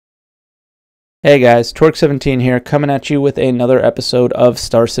Hey guys, Torque17 here, coming at you with another episode of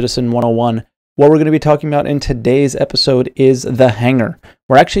Star Citizen 101. What we're going to be talking about in today's episode is the hangar.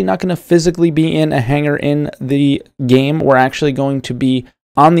 We're actually not going to physically be in a hangar in the game. We're actually going to be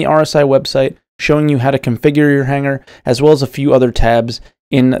on the RSI website showing you how to configure your hangar, as well as a few other tabs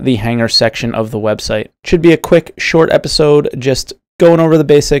in the hangar section of the website. Should be a quick, short episode, just going over the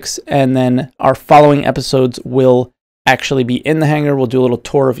basics, and then our following episodes will actually be in the hangar. We'll do a little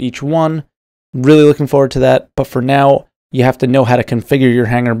tour of each one. Really looking forward to that, but for now, you have to know how to configure your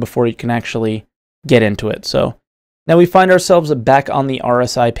hangar before you can actually get into it. So now we find ourselves back on the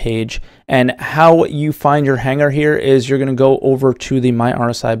RSI page, and how you find your hangar here is you're going to go over to the My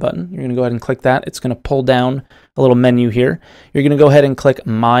RSI button. You're going to go ahead and click that. It's going to pull down a little menu here. You're going to go ahead and click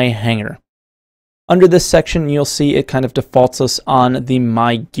My Hangar. Under this section, you'll see it kind of defaults us on the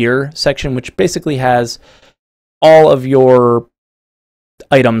My Gear section, which basically has all of your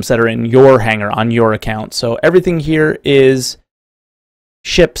items that are in your hangar on your account. So everything here is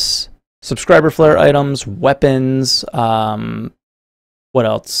ships, subscriber flare items, weapons, what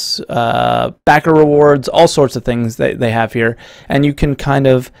else? Backer rewards, all sorts of things that they have here. And you can kind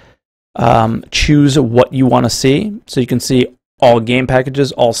of choose what you want to see. So you can see all game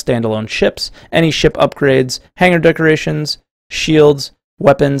packages, all standalone ships, any ship upgrades, hangar decorations, shields,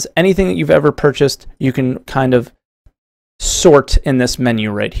 weapons, anything that you've ever purchased, you can kind of sort in this menu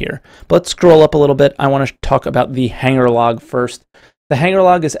right here. But let's scroll up a little bit. I want to talk about the hangar log first. The hangar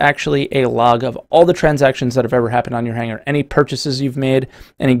log is actually a log of all the transactions that have ever happened on your hangar. Any purchases you've made,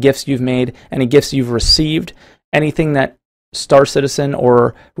 any gifts you've made, any gifts you've received, anything that Star Citizen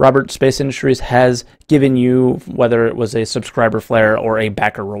or Robert Space Industries has given you, whether it was a subscriber flare or a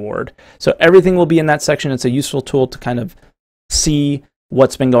backer reward. So everything will be in that section. It's a useful tool to kind of see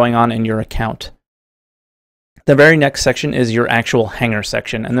what's been going on in your account. The very next section is your actual hangar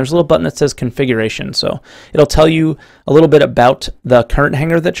section, and there's a little button that says configuration. So it'll tell you a little bit about the current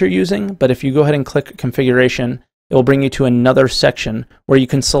hangar that you're using, but if you go ahead and click configuration, it will bring you to another section where you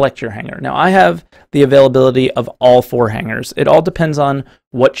can select your hangar. Now I have the availability of all 4 hangars. It all depends on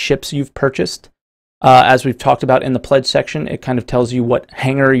what ships you've purchased. As we've talked about in the pledge section, it kind of tells you what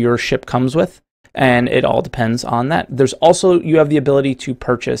hangar your ship comes with, and it all depends on that. There's also, you have the ability to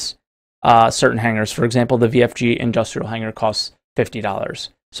purchase certain hangars. For example, the VFG industrial hangar costs $50.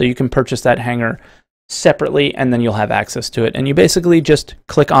 So you can purchase that hangar separately, and then you'll have access to it. And you basically just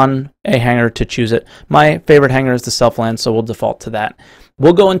click on a hangar to choose it. My favorite hangar is the Self-Land, so we'll default to that.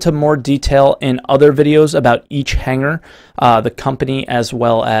 We'll go into more detail in other videos about each hangar, the company, as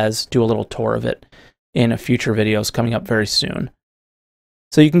well as do a little tour of it in future videos coming up very soon.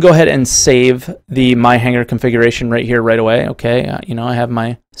 So you can go ahead and save the My Hangar configuration right here, right away. Okay, I have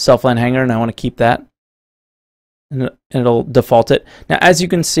my Self-Land hangar, and I want to keep that. And it'll default it. Now, as you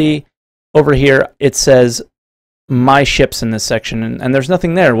can see over here, it says My Ships in this section, and there's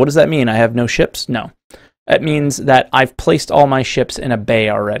nothing there. What does that mean? I have no ships? No. That means that I've placed all my ships in a bay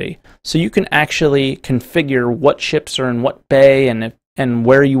already. So you can actually configure what ships are in what bay and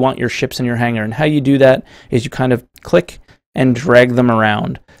where you want your ships in your hangar. And how you do that is you kind of click and drag them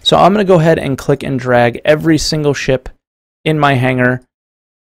around. So I'm going to go ahead and click and drag every single ship in my hangar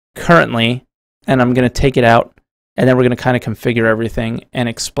currently, and I'm going to take it out, and then we're going to kind of configure everything and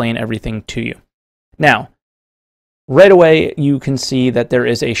explain everything to you. Now, right away, you can see that there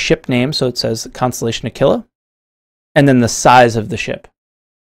is a ship name, so it says Constellation Aquila, and then the size of the ship.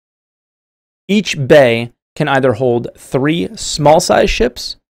 Each bay can either hold 3 small-sized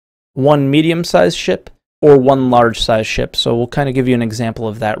ships, 1 medium-sized ship, or 1 large-sized ship. So we'll kind of give you an example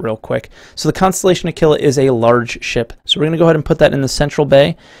of that real quick. So the Constellation Aquila is a large ship. So we're going to go ahead and put that in the central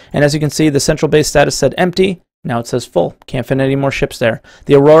bay. And as you can see, the central bay status said empty. Now it says full. Can't fit any more ships there.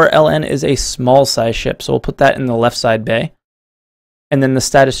 The Aurora LN is a small-sized ship. So we'll put that in the left side bay. And then the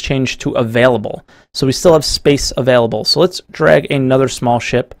status changed to available. So we still have space available. So let's drag another small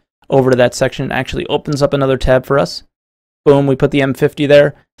ship over to that section. It actually opens up another tab for us. Boom, we put the M50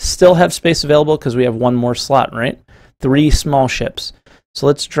 there. Still have space available because we have 1 more slot, right? 3 small ships. So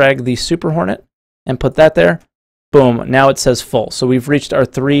let's drag the Super Hornet and put that there. Boom, now it says full. So we've reached our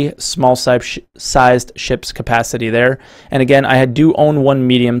 3 small-sized ships capacity there. And again, I do own 1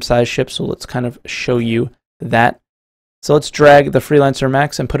 medium-sized ship, so let's kind of show you that. So let's drag the Freelancer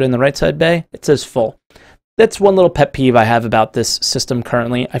Max and put it in the right side bay. It says full. That's one little pet peeve I have about this system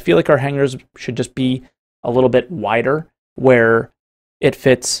currently. I feel like our hangars should just be a little bit wider, where it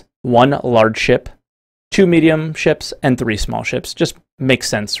fits 1 large ship, 2 medium ships, and 3 small ships. Just makes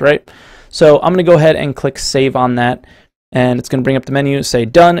sense, right? So I'm going to go ahead and click Save on that, and it's going to bring up the menu, say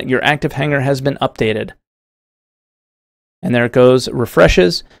Done, your active hangar has been updated. And there it goes,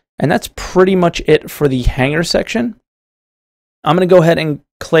 refreshes, And that's pretty much it for the hangar section. I'm going to go ahead and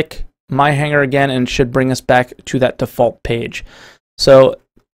click my hangar again, and it should bring us back to that default page. So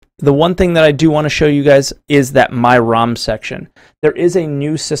the one thing that I do want to show you guys is that My ROM section. There is a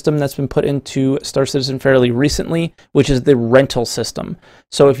new system that's been put into Star Citizen fairly recently, which is the rental system.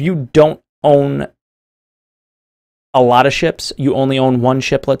 So if you don't own a lot of ships, you only own one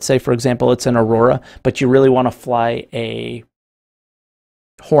ship, let's say, for example, it's an Aurora, but you really want to fly a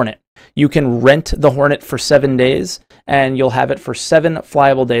Hornet. You can rent the Hornet for 7 days, and you'll have it for 7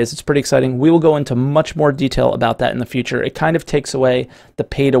 flyable days. It's pretty exciting. We will go into much more detail about that in the future. It kind of takes away the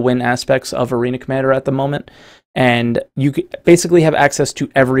pay-to-win aspects of Arena Commander at the moment, and you basically have access to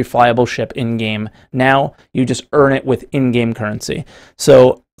every flyable ship in-game. Now, you just earn it with in-game currency.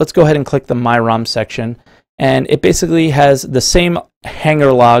 So let's go ahead and click the My ROM section, and it basically has the same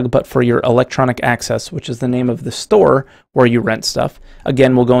hangar log, but for your electronic access, which is the name of the store where you rent stuff.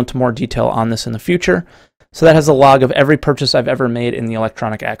 Again, we'll go into more detail on this in the future. So that has a log of every purchase I've ever made in the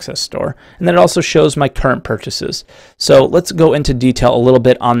electronic access store. And then it also shows my current purchases. So let's go into detail a little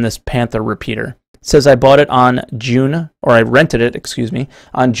bit on this Panther repeater. It says I bought it on I rented it, excuse me,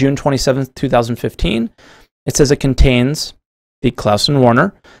 on June 27th, 2015. It says it contains the Klaus &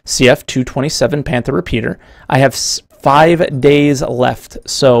 Warner CF227 Panther repeater. I have 5 days left.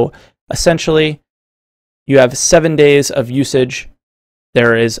 So essentially, you have 7 days of usage.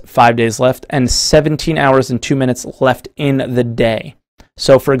 There is 5 days left and 17 hours and 2 minutes left in the day.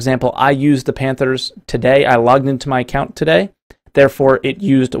 So for example, I used the Panthers today. I logged into my account today. Therefore, it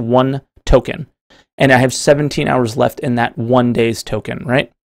used 1 token. And I have 17 hours left in that 1 day's token,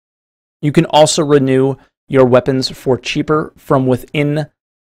 right? You can also renew your weapons for cheaper from within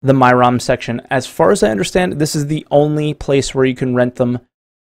the My ROM section. As far as I understand, this is the only place where you can rent them,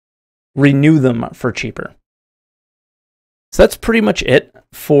 renew them for cheaper. So that's pretty much it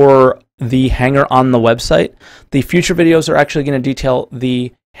for the hangar on the website. The future videos are actually going to detail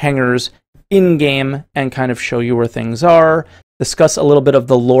the hangars in-game and kind of show you where things are, discuss a little bit of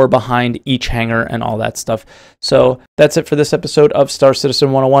the lore behind each hangar and all that stuff. So that's it for this episode of Star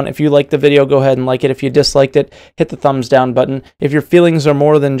Citizen 101. If you liked the video, go ahead and like it. If you disliked it, hit the thumbs down button. If your feelings are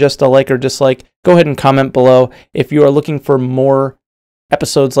more than just a like or dislike, go ahead and comment below. If you are looking for more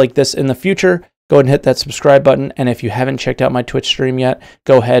episodes like this in the future, go ahead and hit that subscribe button. And if you haven't checked out my Twitch stream yet,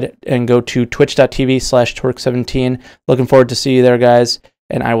 go ahead and go to twitch.tv/Torque17. Looking forward to see you there, guys.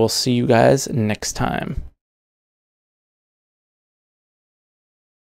 And I will see you guys next time.